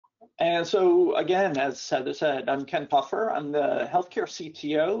And so again, as Heather said, I'm Ken Puffer. I'm the Healthcare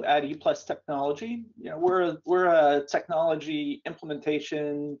CTO at ePlus Technology. We're a technology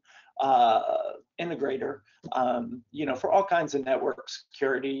implementation integrator, for all kinds of network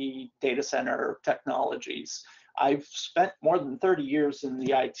security, data center technologies. I've spent more than 30 years in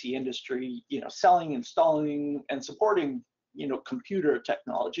the IT industry, selling, installing, and supporting, computer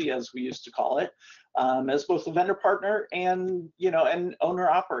technology, as we used to call it, as both a vendor partner and, an owner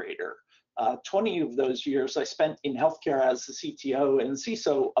operator. 20 of those years I spent in healthcare as the CTO and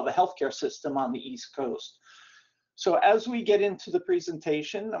CISO of a healthcare system on the East Coast. So as we get into the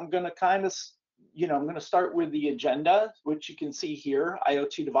presentation, I'm going to kind of, I'm going to start with the agenda, which you can see here,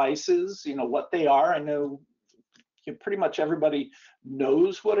 IoT devices, what they are. I know pretty much everybody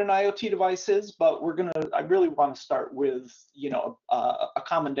knows what an IoT device is, but I really want to start with, a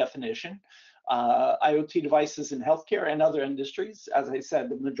common definition. IoT devices in healthcare and other industries. As I said,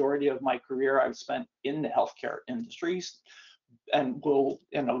 the majority of my career I've spent in the healthcare industries, and we'll,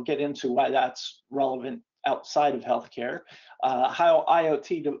 get into why that's relevant outside of healthcare. How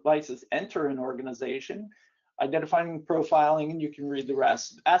IoT devices enter an organization, identifying, profiling, and you can read the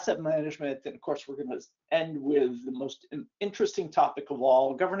rest. Asset management, and of course, we're going to end with the most interesting topic of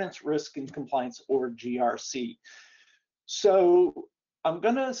all, governance, risk, and compliance, or GRC. So I'm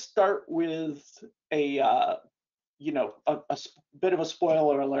going to start with a bit of a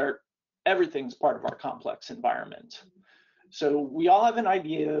spoiler alert. Everything's part of our complex environment. So we all have an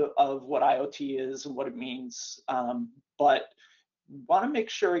idea of what IoT is and what it means, but want to make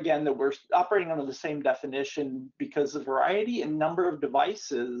sure again that we're operating under the same definition, because the variety and number of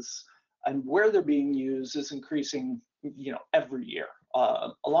devices and where they're being used is increasing, every year.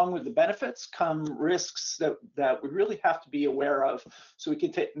 Along with the benefits come risks that we really have to be aware of, so we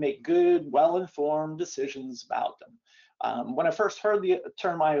can make good, well-informed decisions about them. When I first heard the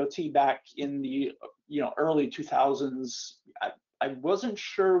term IoT back in the early 2000s, I wasn't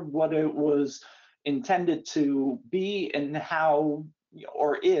sure what it was intended to be and how,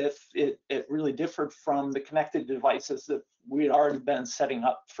 or if it really differed from the connected devices that we had already been setting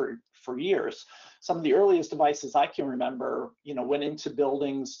up for years. Some of the earliest devices I can remember, went into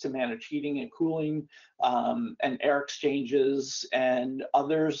buildings to manage heating and cooling, and air exchanges, and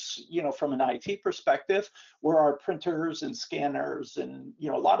others, from an IT perspective, were our printers and scanners, and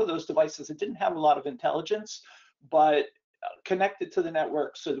a lot of those devices that didn't have a lot of intelligence, but connected to the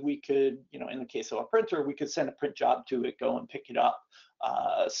network so that we could, in the case of a printer, we could send a print job to it, go and pick it up.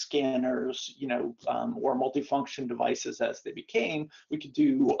 Scanners, or multifunction devices as they became, we could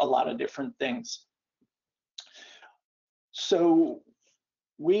do a lot of different things. So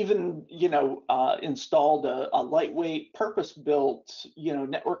we even, installed a lightweight, purpose-built,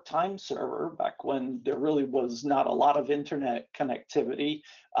 network time server back when there really was not a lot of internet connectivity,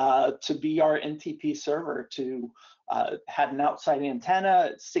 to be our NTP server, to had an outside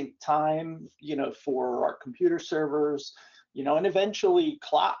antenna, sync time, for our computer servers, and eventually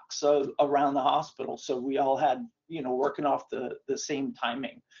clocks around the hospital. So we all had, working off the same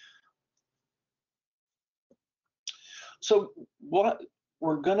timing. So where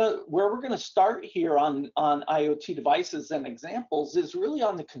we're gonna start here on IoT devices and examples is really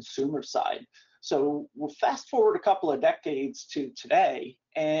on the consumer side. So we'll fast forward a couple of decades to today,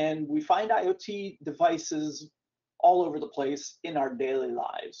 and we find IoT devices all over the place in our daily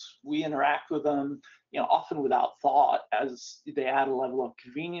lives. We interact with them, often without thought, as they add a level of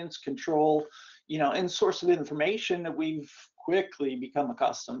convenience, control, and source of information that we've quickly become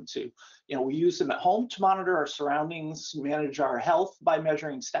accustomed to. We use them at home to monitor our surroundings, manage our health by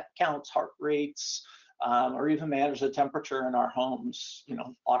measuring step counts, heart rates, or even manage the temperature in our homes,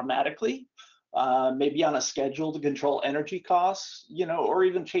 automatically. Maybe on a schedule to control energy costs, or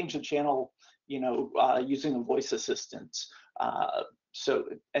even change the channel, using a voice assistant.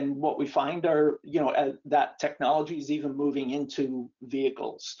 And what we find are, that technology is even moving into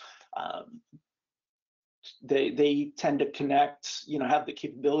vehicles. They tend to connect, have the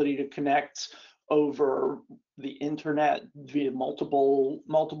capability to connect over the internet via multiple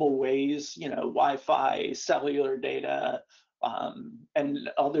ways, Wi-Fi, cellular data, and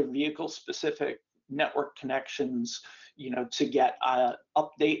other vehicle-specific network connections, to get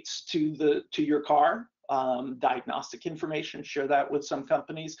updates to your car, diagnostic information, share that with some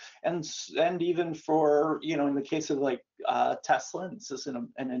companies, and even for, in the case of like Tesla, and this is an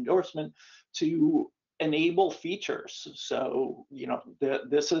endorsement, to enable features. So,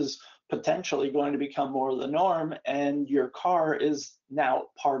 this is potentially going to become more of the norm, and your car is now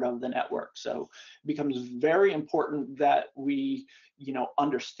part of the network. So it becomes very important that we,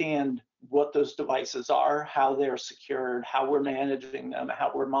 understand what those devices are, how they're secured, how we're managing them,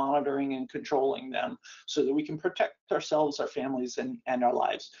 how we're monitoring and controlling them, so that we can protect ourselves, our families, and our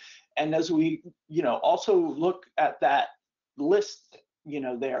lives. And as we, also look at that list,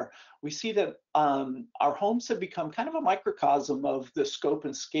 there, we see that our homes have become kind of a microcosm of the scope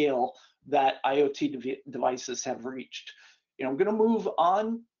and scale that IoT devices have reached. I'm going to move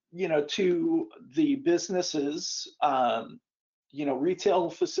on, to the businesses, retail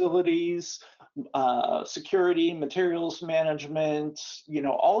facilities, security, materials management,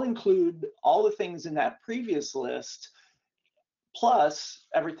 all include all the things in that previous list, plus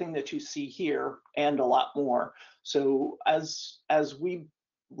everything that you see here and a lot more. So as we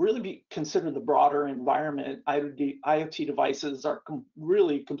really consider the broader environment, IoT devices are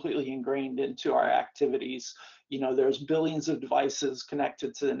really completely ingrained into our activities. There's billions of devices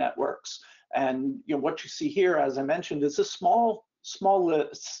connected to the networks. And what you see here, as I mentioned, is a small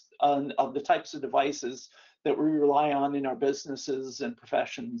list of the types of devices that we rely on in our businesses and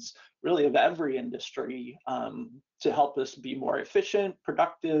professions, really of every industry, to help us be more efficient,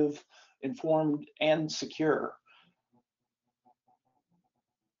 productive, informed, and secure.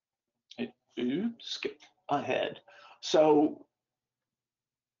 Skip ahead. So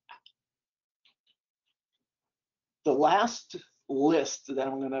the last list that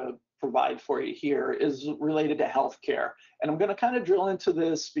I'm going to provide for you here is related to healthcare. And I'm going to kind of drill into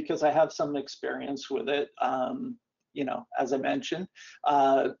this because I have some experience with it. As I mentioned,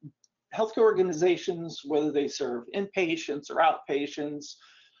 healthcare organizations, whether they serve inpatients or outpatients,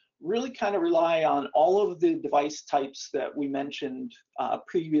 really kind of rely on all of the device types that we mentioned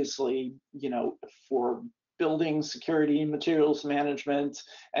previously, for building security, materials management,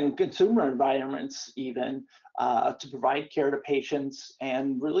 and consumer environments even, to provide care to patients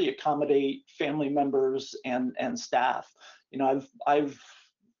and really accommodate family members and staff. The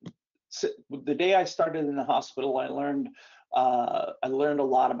day I started in the hospital, I learned a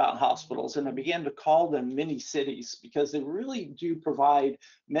lot about hospitals, and I began to call them mini cities because they really do provide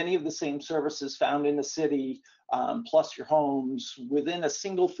many of the same services found in a city, plus your homes within a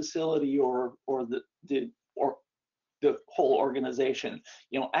single facility or the whole organization.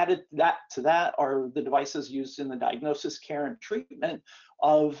 Added to that are the devices used in the diagnosis, care, and treatment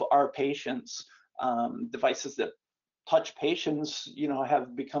of our patients. Devices that touch patients,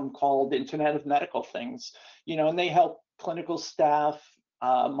 have become called Internet of Medical Things, and they help clinical staff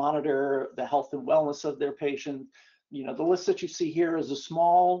monitor the health and wellness of their patient. The list that you see here is a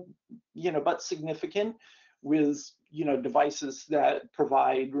small, but significant, with devices that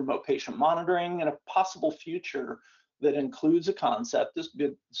provide remote patient monitoring, and a possible future that includes a concept that's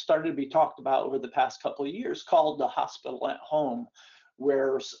been started to be talked about over the past couple of years called the hospital at home,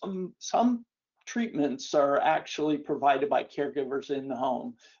 where some treatments are actually provided by caregivers in the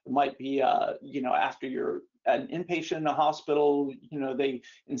home. It might be, after you're an inpatient in a hospital, they,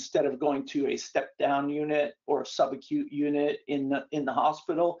 instead of going to a step-down unit or a subacute unit in the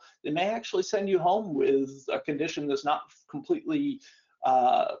hospital, they may actually send you home with a condition that's not completely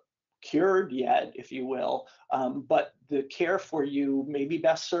cured yet, if you will, but the care for you may be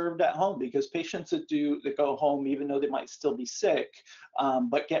best served at home, because patients that go home, even though they might still be sick,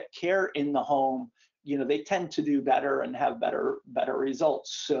 but get care in the home, they tend to do better and have better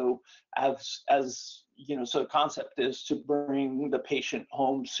results. So so the concept is to bring the patient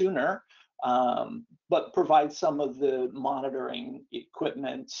home sooner, but provide some of the monitoring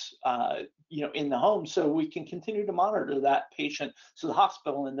equipment, in the home, so we can continue to monitor that patient. So the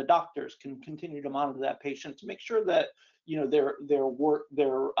hospital and the doctors can continue to monitor that patient to make sure that they're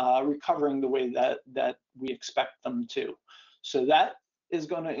recovering the way that we expect them to. So that is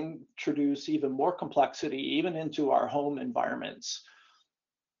going to introduce even more complexity even into our home environments.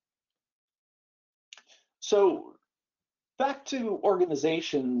 So back to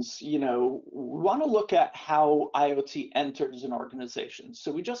organizations, we want to look at how IoT enters an organization.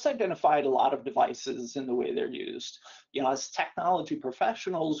 So we just identified a lot of devices and the way they're used. As technology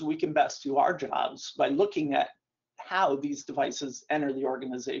professionals, we can best do our jobs by looking at how these devices enter the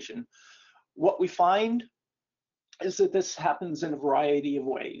organization. What we find is that this happens in a variety of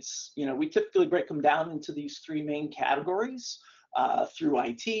ways. We typically break them down into these three main categories. Through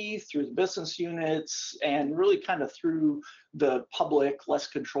IT, through the business units, and really kind of through the public, less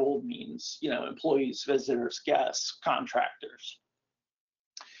controlled means, employees, visitors, guests, contractors.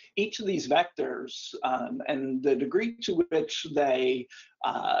 Each of these vectors and the degree to which they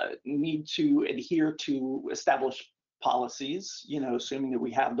need to adhere to established policies, assuming that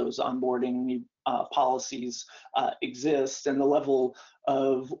we have those onboarding policies exist, and the level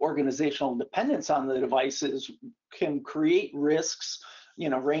of organizational dependence on the devices can create risks,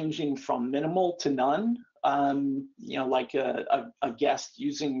 ranging from minimal to none. Like a guest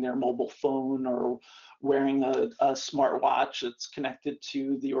using their mobile phone or wearing a smartwatch that's connected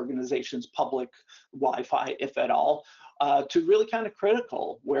to the organization's public Wi-Fi, if at all, to really kind of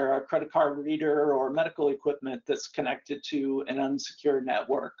critical, where a credit card reader or medical equipment that's connected to an unsecured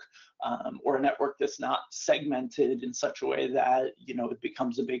network, or a network that's not segmented in such a way that it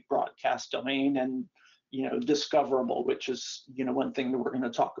becomes a big broadcast domain and discoverable, which is one thing that we're going to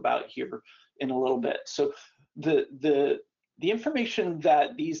talk about here in a little bit. So the information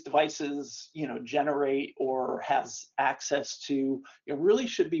that these devices generate or has access to really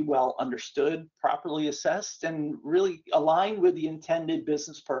should be well understood, properly assessed, and really aligned with the intended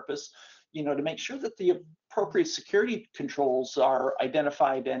business purpose, to make sure that the appropriate security controls are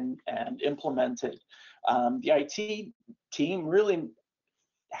identified and implemented. The IT team really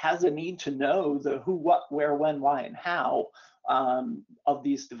has a need to know the who, what, where, when, why, and how of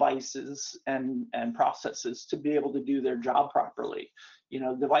these devices and processes to be able to do their job properly.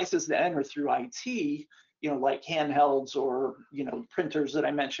 Devices that enter through IT, like handhelds or printers that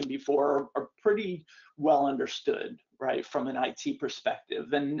I mentioned before, are pretty well understood, right, from an IT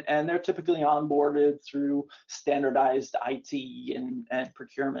perspective, and they're typically onboarded through standardized IT and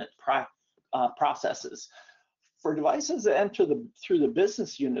procurement processes. For devices that enter through the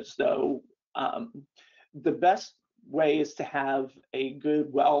business units, though, the best way is to have a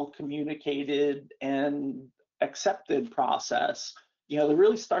good, well communicated and accepted process, that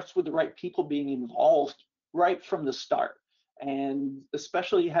really starts with the right people being involved right from the start. And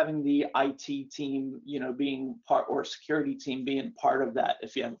especially having the IT team, being part, or security team being part of that.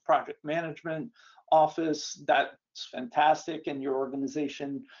 If you have a project management office, that's fantastic, and your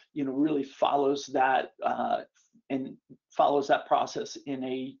organization, really follows that and follows that process in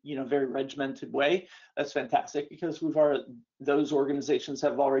a very regimented way. That's fantastic, because those organizations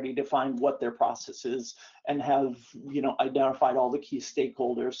have already defined what their process is and have identified all the key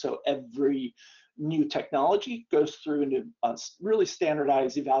stakeholders. So every new technology goes through a really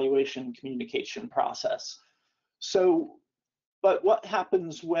standardized evaluation and communication process. So, but what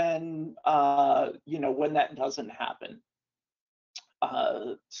happens when when that doesn't happen?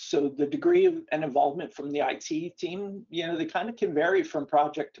 So the degree of and involvement from the IT team, they kind of can vary from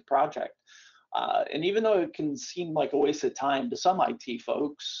project to project. And even though it can seem like a waste of time to some IT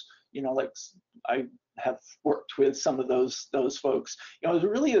folks, like I have worked with some of those folks, it's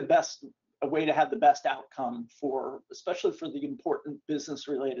really a way to have the best outcome especially for the important business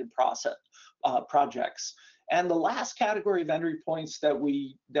related projects. And the last category of entry points that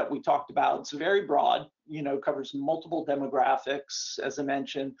we talked about, it's very broad, covers multiple demographics, as I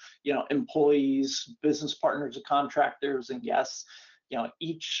mentioned, employees, business partners, contractors, and guests.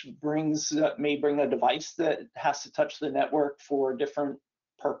 Each may bring a device that has to touch the network for a different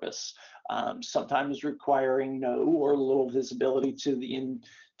purpose, sometimes requiring no or little visibility to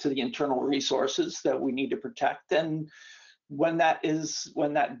the internal resources that we need to protect. And when that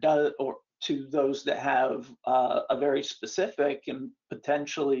does, or to those that have a very specific and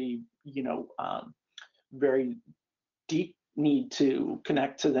potentially, very deep need to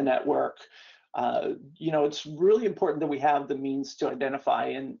connect to the network, it's really important that we have the means to identify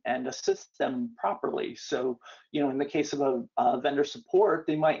and assist them properly. So, in the case of a vendor support,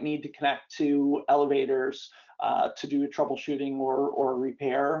 they might need to connect to elevators to do troubleshooting or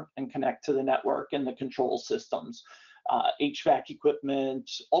repair and connect to the network and the control systems. HVAC equipment,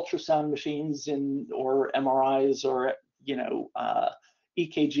 ultrasound machines or MRIs or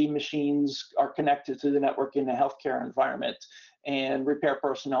EKG machines are connected to the network in a healthcare environment, and repair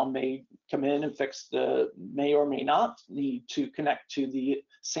personnel may come in and may or may not need to connect to the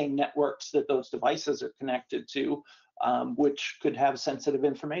same networks that those devices are connected to, which could have sensitive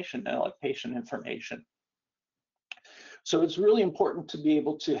information, like patient information. So it's really important to be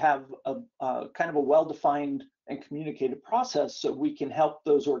able to have a kind of a well-defined and communicated process, so we can help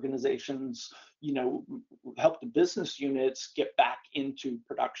those organizations, help the business units get back into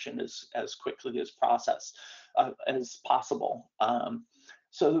production as quickly as possible.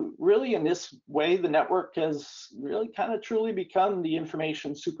 So really, in this way, the network has really kind of truly become the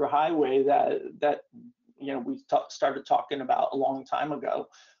information superhighway that we started talking about a long time ago.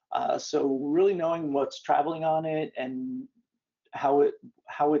 So really knowing what's traveling on it and how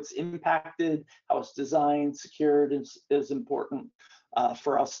it's impacted, how it's designed, secured is important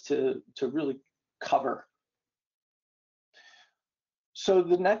for us to really cover. So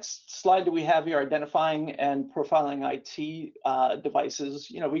the next slide that we have here, identifying and profiling IT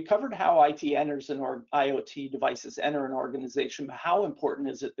devices. We covered how IT enters IoT devices enter an organization, but how important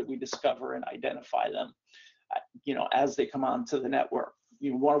is it that we discover and identify them, as they come onto the network?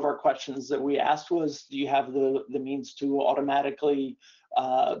 One of our questions that we asked was, do you have the means to automatically,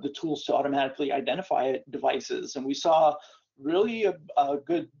 the tools to automatically identify devices? And we saw really a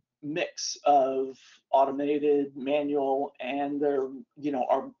good mix of automated, manual, and there,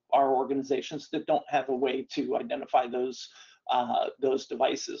 our organizations that don't have a way to identify those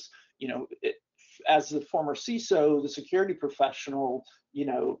devices. As the former CISO, the security professional,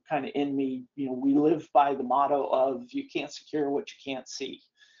 kind of in me, we live by the motto of you can't secure what you can't see.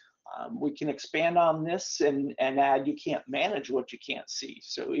 We can expand on this and add you can't manage what you can't see.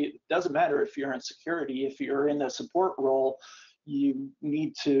 So it doesn't matter if you're in security, if you're in a support role, you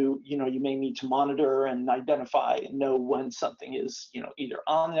need to, you may need to monitor and identify and know when something is, either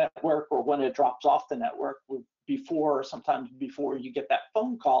on the network or when it drops off the network sometimes before you get that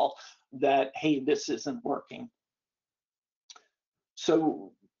phone call that, hey, this isn't working.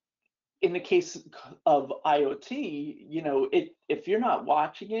 So in the case of IoT, if you're not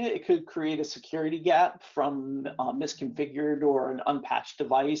watching it, it could create a security gap from a misconfigured or an unpatched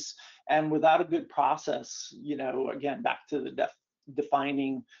device. And without a good process, again, back to the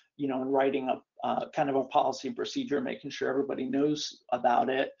defining, and writing up kind of a policy and procedure, making sure everybody knows about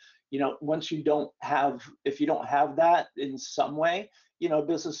it. Once if you don't have that in some way,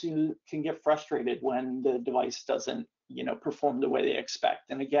 business can get frustrated when the device doesn't, perform the way they expect.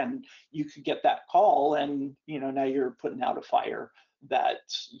 And again, you could get that call and, now you're putting out a fire that,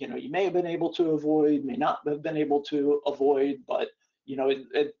 you may have been able to avoid, may not have been able to avoid, but,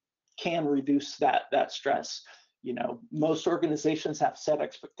 it can reduce that stress. Most organizations have set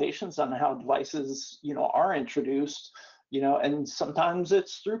expectations on how devices, are introduced, and sometimes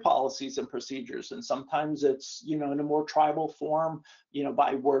it's through policies and procedures, and sometimes it's, in a more tribal form,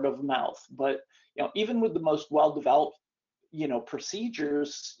 by word of mouth. But, even with the most well-developed,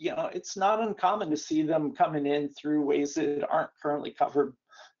 procedures, it's not uncommon to see them coming in through ways that aren't currently covered,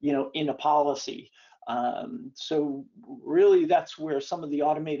 in a policy. So really that's where some of the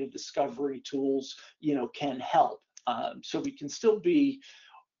automated discovery tools, can help. So we can still be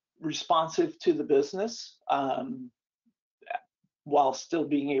responsive to the business, while still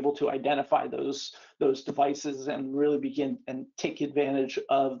being able to identify those devices and really begin and take advantage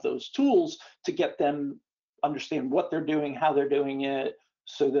of those tools to get them understand what they're doing, how they're doing it,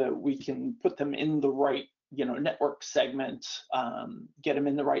 so that we can put them in the right, network segment, get them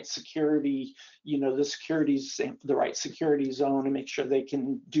in the right security, the right security zone, and make sure they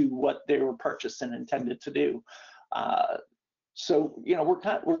can do what they were purchased and intended to do. So,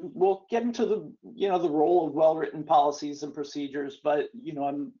 we'll get into the, the role of well-written policies and procedures, but,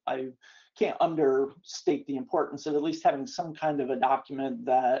 I can't understate the importance of at least having some kind of a document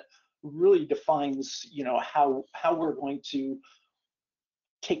that really defines, how we're going to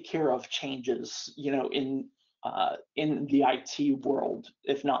take care of changes, in the IT world,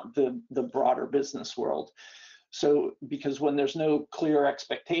 if not the broader business world. So, because when there's no clear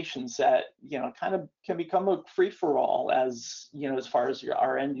expectations set, kind of can become a free-for-all as, as far as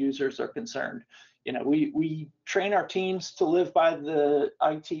our end users are concerned. We train our teams to live by the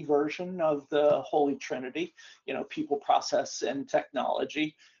IT version of the Holy Trinity, people, process, and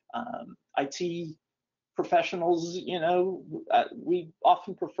technology. IT professionals, we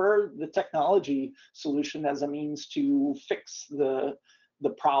often prefer the technology solution as a means to fix the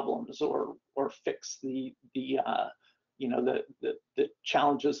problems or fix the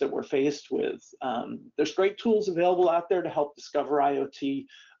challenges that we're faced with. There's great tools available out there to help discover IoT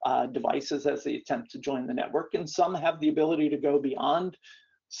devices as they attempt to join the network, and some have the ability to go beyond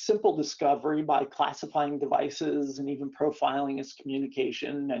simple discovery by classifying devices and even profiling its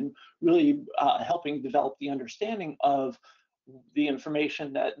communication, and really helping develop the understanding of the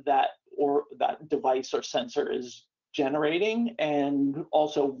information that device or sensor is generating, and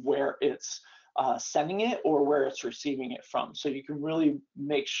also where it's sending it or where it's receiving it from. So you can really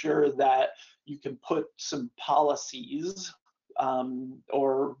make sure that you can put some policies,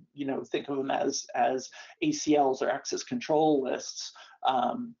 or think of them as ACLs or access control lists,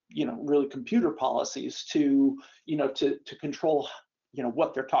 really computer policies to control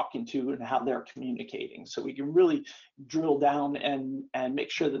what they're talking to and how they're communicating. So we can really drill down and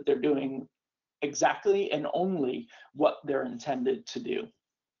make sure that they're doing exactly and only what they're intended to do.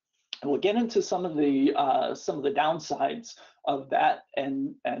 And we'll get into some of the downsides of that,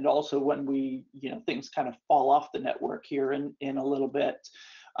 and also when we things kind of fall off the network here in a little bit.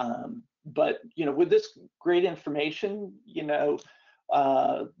 But with this great information,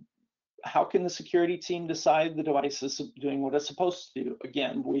 how can the security team decide the device is doing what it's supposed to do?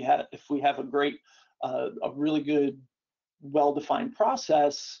 Again, if we have a really good, well-defined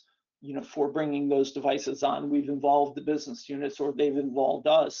process, for bringing those devices on, we've involved the business units or they've involved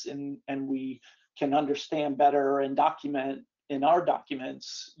us, and we can understand better and document in our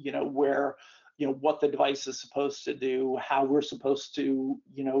documents, where, what the device is supposed to do, how we're supposed to,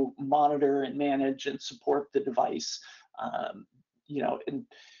 monitor and manage and support the device, and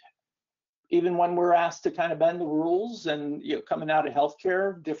even when we're asked to kind of bend the rules, and coming out of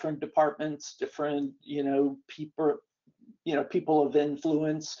healthcare, different departments, different people of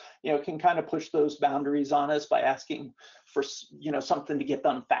influence, can kind of push those boundaries on us by asking for something to get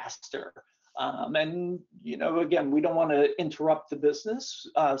done faster. And again, we don't want to interrupt the business,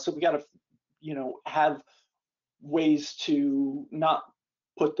 so we got to have ways to not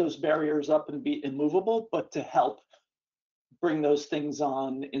put those barriers up and be immovable, but to help bring those things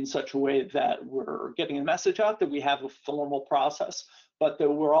on in such a way that we're getting a message out, that we have a formal process, but that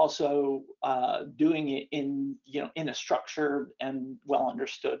we're also doing it in a structured and well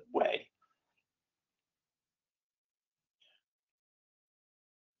understood way.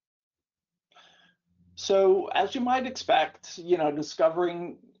 So as you might expect,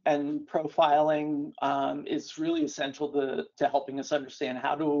 discovering and profiling is really essential to helping us understand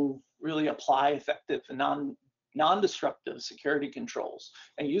how to really apply effective and non-disruptive security controls.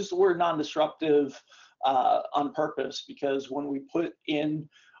 And use the word non-disruptive on purpose, because when we put in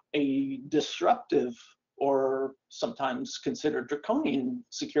a disruptive or sometimes considered draconian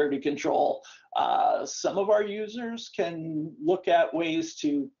security control, some of our users can look at ways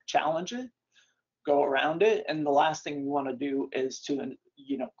to challenge it, go around it, and the last thing we want to do is to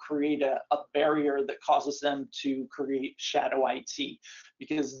create a barrier that causes them to create shadow IT,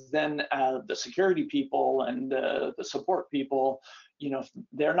 because then the security people and the support people,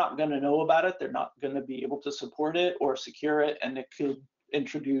 they're not going to know about it, they're not going to be able to support it or secure it, and it could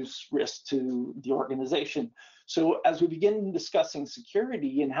introduce risk to the organization. So as we begin discussing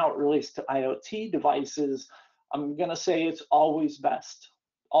security and how it relates to IoT devices, I'm going to say it's always best,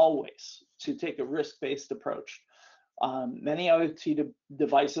 always, to take a risk-based approach. Many IoT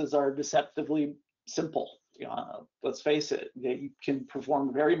devices are deceptively simple. Let's face it, they can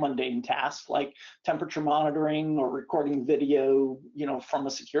perform very mundane tasks like temperature monitoring or recording video, from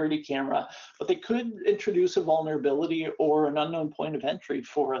a security camera, but they could introduce a vulnerability or an unknown point of entry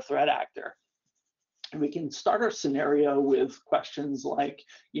for a threat actor. And we can start our scenario with questions like,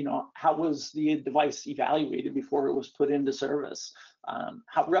 how was the device evaluated before it was put into service?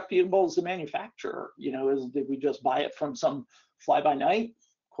 How reputable is the manufacturer? Did we just buy it from some fly-by-night,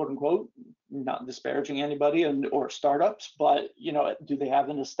 quote unquote, not disparaging anybody or startups, but do they have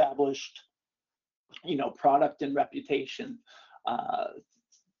an established product and reputation?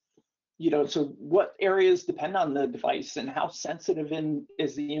 So what areas depend on the device, and how sensitive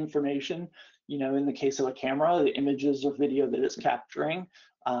is the information, in the case of a camera, the images or video that it's capturing,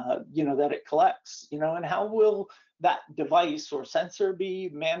 that it collects, and how will that device or sensor be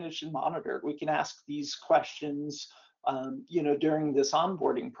managed and monitored? We can ask these questions, during this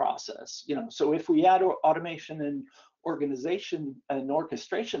onboarding process. So if we add automation and organization and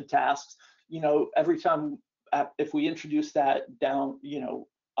orchestration tasks, every time if we introduce that down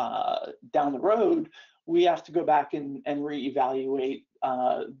the road, we have to go back and reevaluate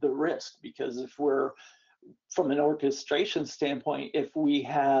the risk, because if we're, from an orchestration standpoint, if we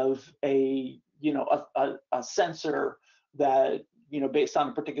have a sensor that based on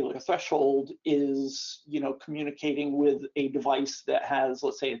a particular threshold is communicating with a device that has,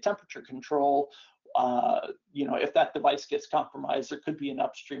 let's say, a temperature control, if that device gets compromised, there could be an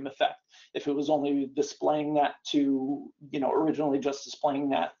upstream effect. If it was only displaying that to, originally just displaying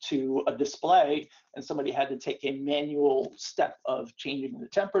that to a display, and somebody had to take a manual step of changing the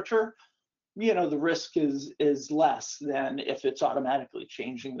temperature, the risk is less than if it's automatically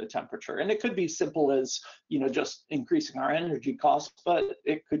changing the temperature. And it could be simple as, just increasing our energy costs, but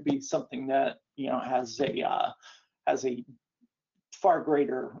it could be something that, has a far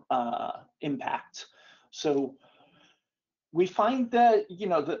greater impact. So we find that,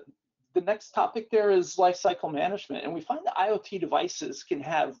 the next topic there is lifecycle management, and we find that IoT devices can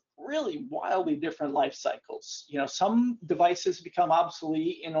have really wildly different life cycles. Some devices become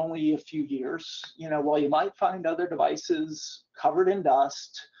obsolete in only a few years, while you might find other devices covered in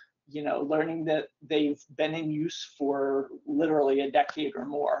dust, learning that they've been in use for literally a decade or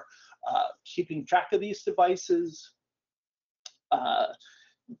more. Keeping track of these devices,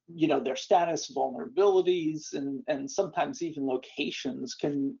 their status, vulnerabilities, and sometimes even locations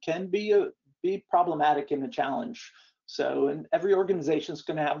can be problematic and a challenge. So, and every organization is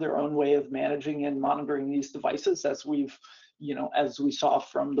going to have their own way of managing and monitoring these devices, as we've, as we saw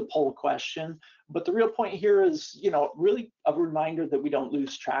from the poll question. But the real point here is, really a reminder that we don't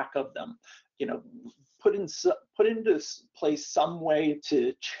lose track of them. Put into place some way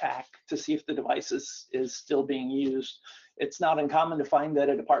to check to see if the device is still being used. It's not uncommon to find that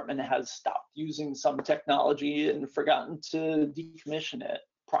a department has stopped using some technology and forgotten to decommission it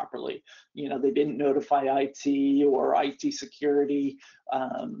properly. They didn't notify IT or IT security,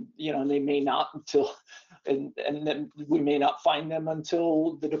 and they may not until, and then we may not find them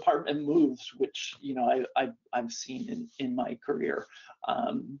until the department moves, which, I've seen in my career.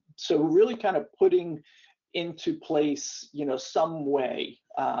 So really kind of putting into place, some way,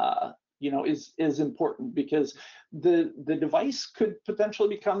 is important, because the device could potentially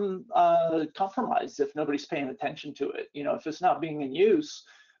become compromised if nobody's paying attention to it. If it's not being used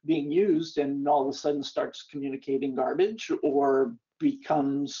and all of a sudden starts communicating garbage, or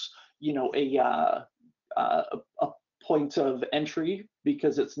becomes, a point of entry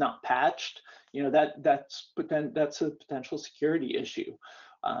because it's not patched, that's a potential security issue.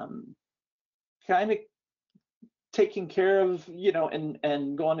 Kind of taking care of,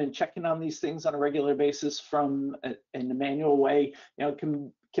 and going and checking on these things on a regular basis in a manual way,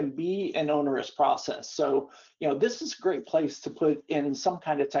 can be an onerous process. So, this is a great place to put in some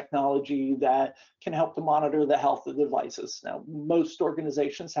kind of technology that can help to monitor the health of the devices. Now, most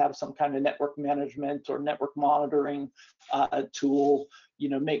organizations have some kind of network management or network monitoring tool.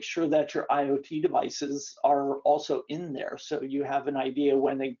 Make sure that your IoT devices are also in there, so you have an idea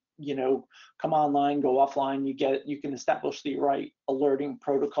when they come online, go offline, you can establish the right alerting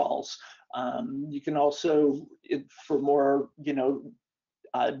protocols. You can also, for more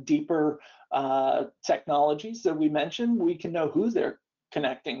deeper technologies that we mentioned, we can know who they're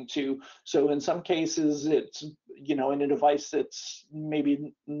connecting to. So in some cases, it's in a device that's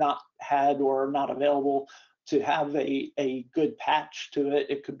maybe not had or not available to have a good patch to it.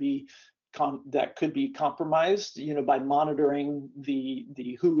 It could be that could be compromised, by monitoring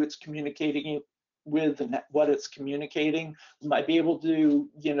the who it's communicating with and what it's communicating. We might be able to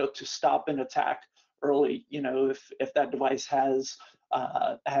to stop an attack early. If that device has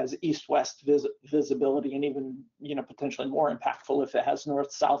east-west visibility, and even potentially more impactful if it has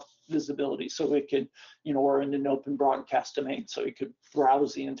north-south visibility, so it could or in an open broadcast domain, so it could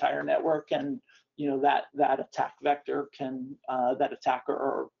browse the entire network, and that attack vector can that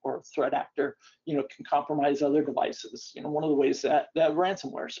attacker or threat actor can compromise other devices. One of the ways that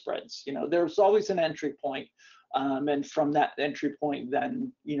ransomware spreads, there's always an entry point, and from that entry point,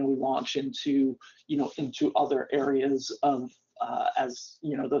 then we launch into into other areas of as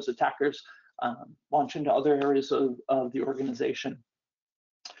those attackers launch into other areas of the organization.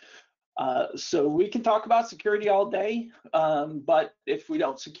 So we can talk about security all day, but if we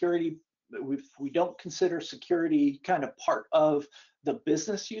don't consider security kind of part of the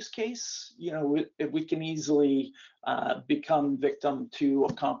business use case, we can easily become victim to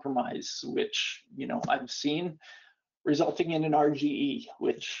a compromise, which I've seen, resulting in an RGE,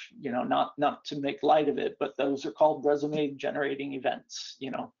 which not to make light of it, but those are called resume generating events.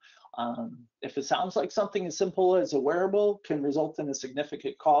 If it sounds like something as simple as a wearable can result in a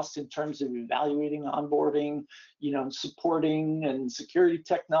significant cost in terms of evaluating onboarding, supporting and security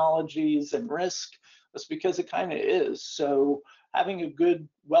technologies and risk, that's because it kind of is. So having a good,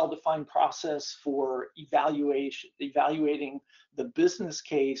 well-defined process for evaluating the business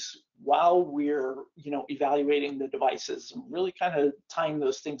case while we're evaluating the devices, and really kind of tying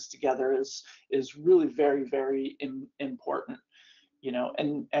those things together is really very, very important.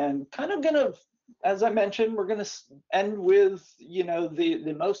 And kind of gonna, as I mentioned, we're gonna end with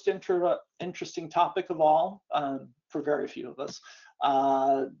the most interesting topic of all, for very few of us,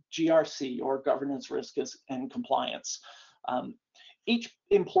 GRC, or governance, risk, and compliance. Each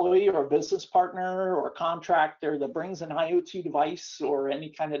employee or business partner or contractor that brings an IoT device or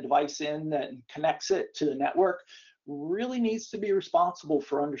any kind of device in that connects it to the network really needs to be responsible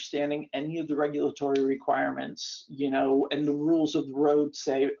for understanding any of the regulatory requirements, and the rules of the road,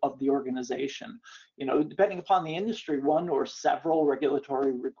 say, of the organization. Depending upon the industry, one or several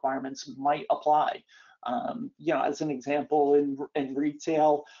regulatory requirements might apply. As an example, in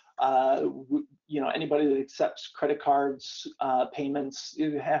retail, anybody that accepts credit cards, payments,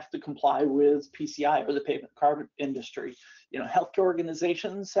 you have to comply with PCI, or the payment card industry. Healthcare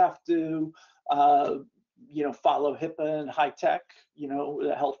organizations have to follow HIPAA and high-tech,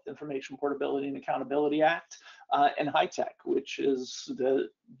 the Health Information Portability and Accountability Act, and high-tech, which is the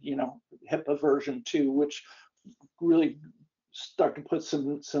HIPAA version 2, which really start to put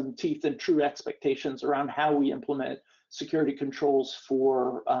some teeth and true expectations around how we implement security controls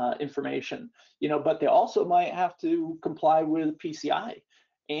for information, but they also might have to comply with PCI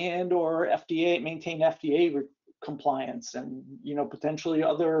and or FDA, maintain FDA compliance, and potentially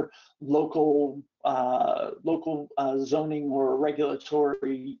other local zoning or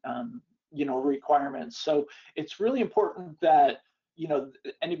regulatory requirements. So it's really important that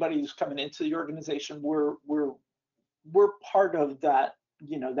anybody who's coming into the organization, we're part of that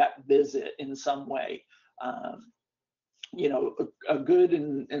that visit in some way. A good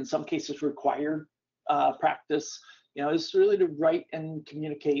and in some cases required practice is really to write and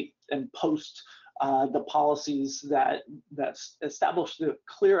communicate and post the policies that establish the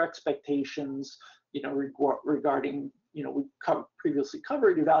clear expectations regarding we previously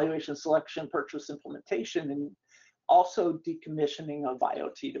covered evaluation, selection, purchase, implementation, and also decommissioning of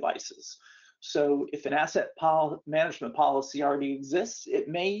IoT devices. So if an asset management policy already exists, it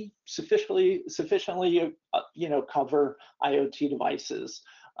may sufficiently cover IoT devices,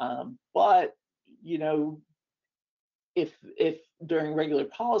 but if during regular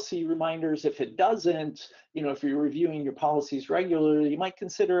policy reminders, if it doesn't, if you're reviewing your policies regularly, you might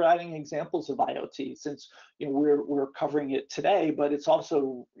consider adding examples of IoT, since we're covering it today, but it's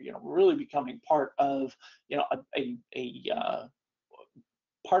also really becoming part of a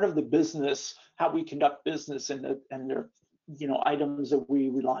part of the business, how we conduct business, and their items that we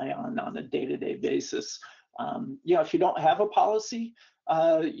rely on a day-to-day basis. If you don't have a policy,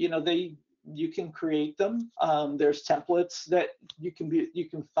 you can create them. There's templates that you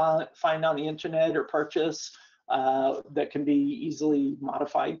can find on the internet or purchase that can be easily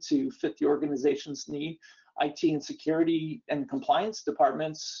modified to fit the organization's need. IT and security and compliance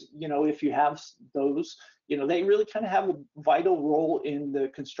departments, if you have those, they really kind of have a vital role in the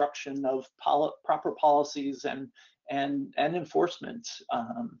construction of proper policies and enforcement.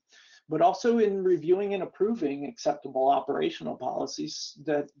 But also in reviewing and approving acceptable operational policies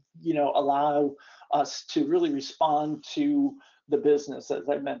that allow us to really respond to the business, as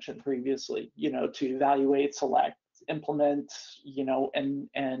I mentioned previously, to evaluate, select, implement,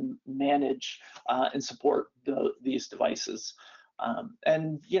 and manage and support these devices.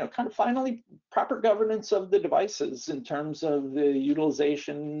 And kind of finally, proper governance of the devices in terms of the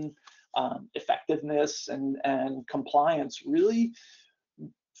utilization, effectiveness, and compliance really,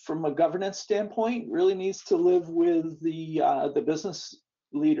 from a governance standpoint, really needs to live with the business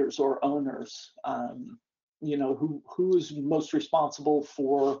leaders or owners, who's most responsible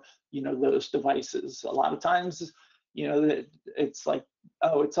for those devices. A lot of times, it's like,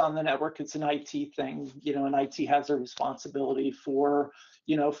 oh, it's on the network, it's an IT thing, and IT has a responsibility for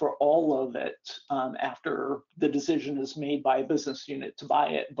for all of it after the decision is made by a business unit to buy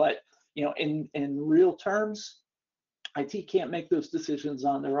it. But in real terms, IT can't make those decisions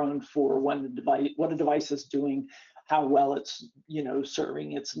on their own for what a device is doing, how well it's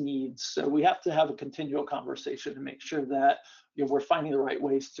serving its needs. So we have to have a continual conversation to make sure that we're finding the right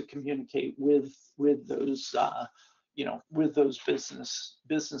ways to communicate with those with those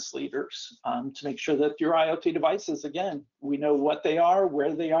business leaders to make sure that your IoT devices, again, we know what they are,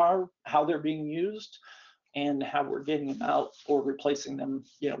 where they are, how they're being used, and how we're getting them out or replacing them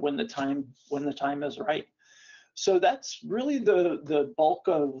when the time is right. So that's really the bulk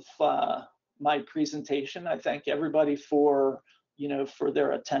of my presentation. I thank everybody for for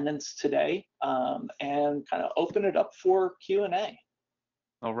their attendance today, and kind of open it up for Q&A.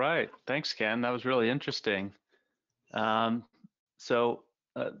 All right, thanks, Ken. That was really interesting. So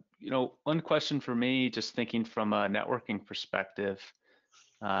one question for me, just thinking from a networking perspective,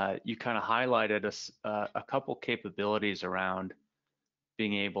 you kind of highlighted a couple capabilities around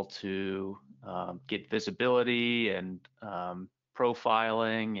being able to get visibility and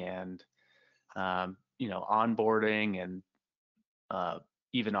profiling and onboarding and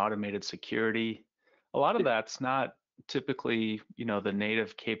even automated security. A lot of that's not typically the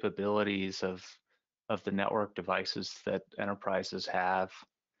native capabilities of the network devices that enterprises have.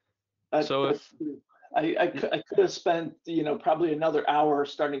 So if I could have spent probably another hour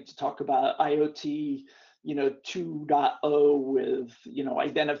starting to talk about IoT 2.0 with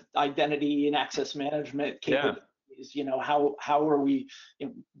identity and access management capabilities. How are we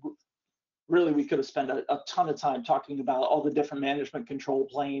really, we could have spent a ton of time talking about all the different management control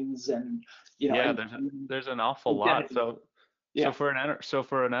planes and there's an awful lot. So for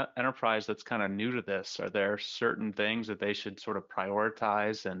an enterprise that's kind of new to this, are there certain things that they should sort of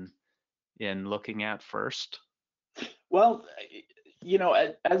prioritize in looking at first? Well,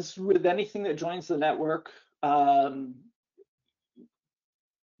 as with anything that joins the network,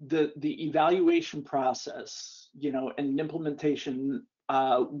 the evaluation process, and implementation,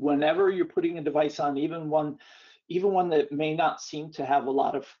 whenever you're putting a device on, even one, even one that may not seem to have a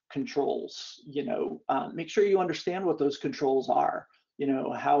lot of controls, make sure you understand what those controls are,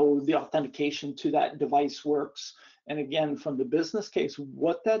 how the authentication to that device works. And again, from the business case,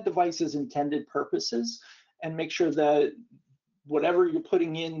 what that device's intended purpose is, and make sure that whatever you're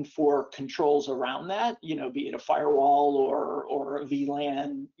putting in for controls around that, be it a firewall or a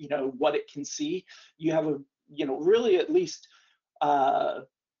VLAN, what it can see, you have really at least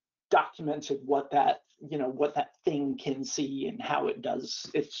documented what that thing can see and how it does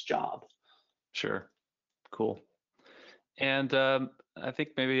its job. Sure, cool. And I think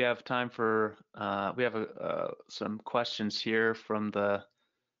maybe we have time for we have some questions here from the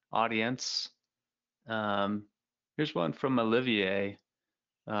audience. Here's one from Olivier.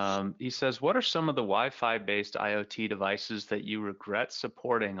 He says, what are some of the Wi-Fi based IoT devices that you regret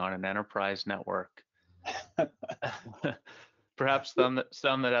supporting on an enterprise network? Perhaps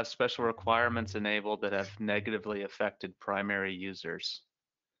some that have special requirements enabled that have negatively affected primary users.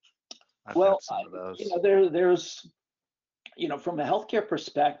 I've got some of those. There's from a healthcare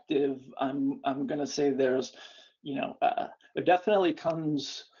perspective, I'm going to say there's, it definitely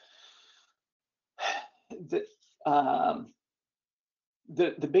comes.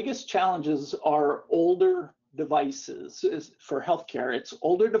 The biggest challenges are older devices for healthcare. It's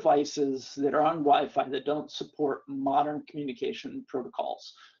older devices that are on Wi-Fi that don't support modern communication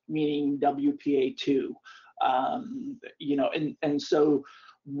protocols, meaning WPA2. And so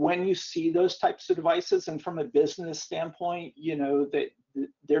when you see those types of devices, and from a business standpoint, that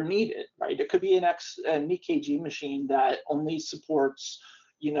they're needed, right? It could be an EKG machine that only supports,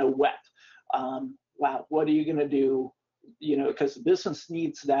 web. Wow, what are you going to do? Because the business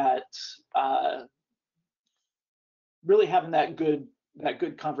needs that. Really having that good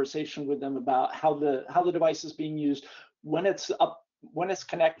conversation with them about how the device is being used when it's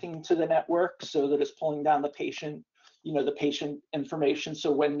connecting to the network, so that it's pulling down the patient information.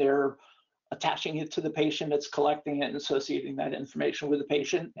 So when they're attaching it to the patient, it's collecting it and associating that information with the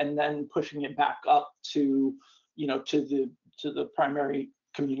patient, and then pushing it back up to the primary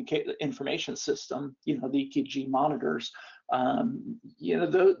communicate information system, the EKG monitors.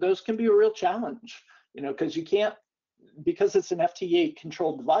 Those can be a real challenge, because you can't, because it's an FTA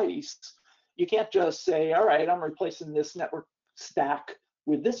controlled device, you can't just say, all right, I'm replacing this network stack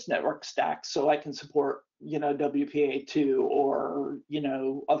with this network stack so I can support, WPA2 or,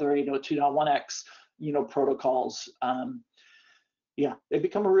 other 802.1x, protocols. They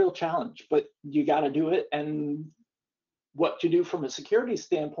become a real challenge, but you got to do it. And what you do from a security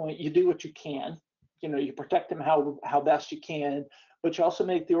standpoint, you do what you can. You protect them how best you can, but you also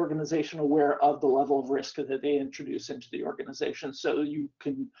make the organization aware of the level of risk that they introduce into the organization, so you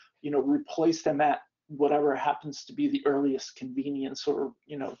can, replace them at whatever happens to be the earliest convenience, or,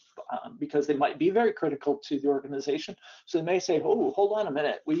 because they might be very critical to the organization. So they may say, oh, hold on a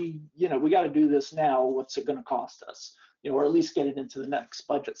minute, we got to do this now. What's it going to cost us? Or at least get it into the next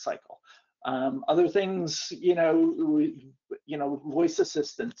budget cycle. Other things, voice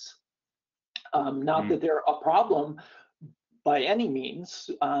assistants. Not that they're a problem by any means,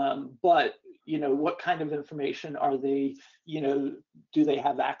 but what kind of information are they, do they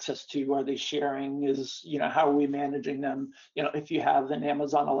have access to? Are they sharing? How are we managing them? If you have an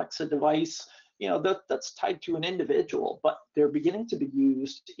Amazon Alexa device, that's tied to an individual, but they're beginning to be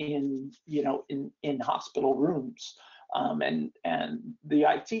used in hospital rooms. And the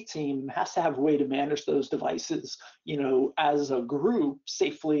IT team has to have a way to manage those devices, as a group,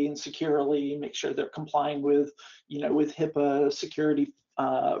 safely and securely, make sure they're complying with HIPAA security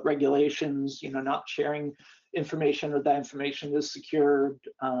regulations, not sharing information, or that information is secured.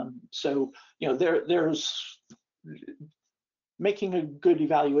 So there's making a good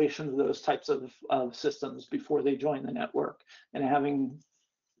evaluation of those types of systems before they join the network, and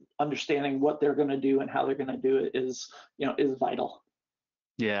understanding what they're going to do and how they're going to do it is vital.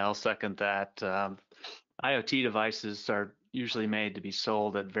 Yeah, I'll second that. IoT devices are usually made to be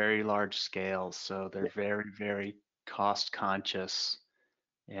sold at very large scales, so they're very, very cost conscious,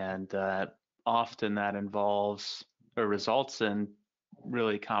 and often that involves or results in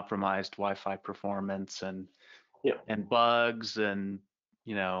really compromised Wi-Fi performance and bugs and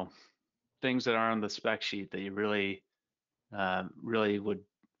things that aren't on the spec sheet that you really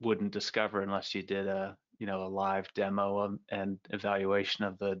wouldn't discover unless you did a live demo and evaluation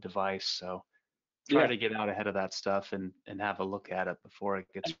of the device. So try Yeah. to get out ahead of that stuff and have a look at it before it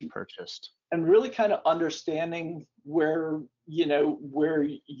gets purchased. And really kind of understanding where, where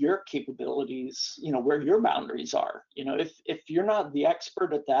your capabilities, where your boundaries are. If you're not the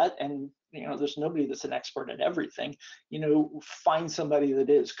expert at that, and there's nobody that's an expert at everything, find somebody that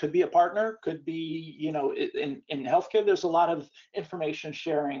is. Could be a partner, could be, in healthcare, there's a lot of information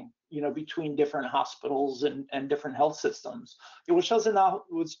sharing, between different hospitals and different health systems, which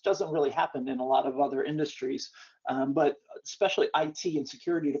doesn't really happen in a lot of other industries. But especially IT and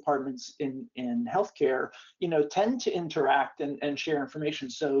security departments in healthcare, tend to interact and share information.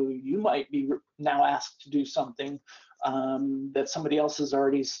 So you might be now asked to do something that somebody else has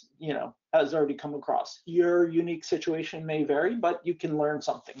already come across. Your unique situation may vary, but you can learn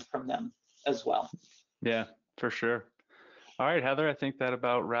something from them as well. Yeah, for sure. All right, Heather, I think that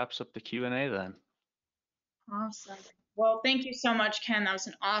about wraps up the Q&A then. Awesome. Well, thank you so much, Ken. That was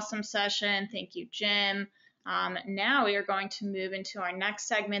an awesome session. Thank you, Jim. Now we are going to move into our next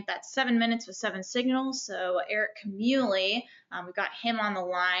segment. That's 7 minutes with 7 signals. So Eric Camuli, we've got him on the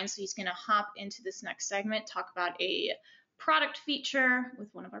line. So he's going to hop into this next segment, talk about a product feature with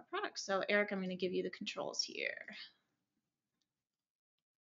one of our products. So Eric, I'm going to give you the controls here.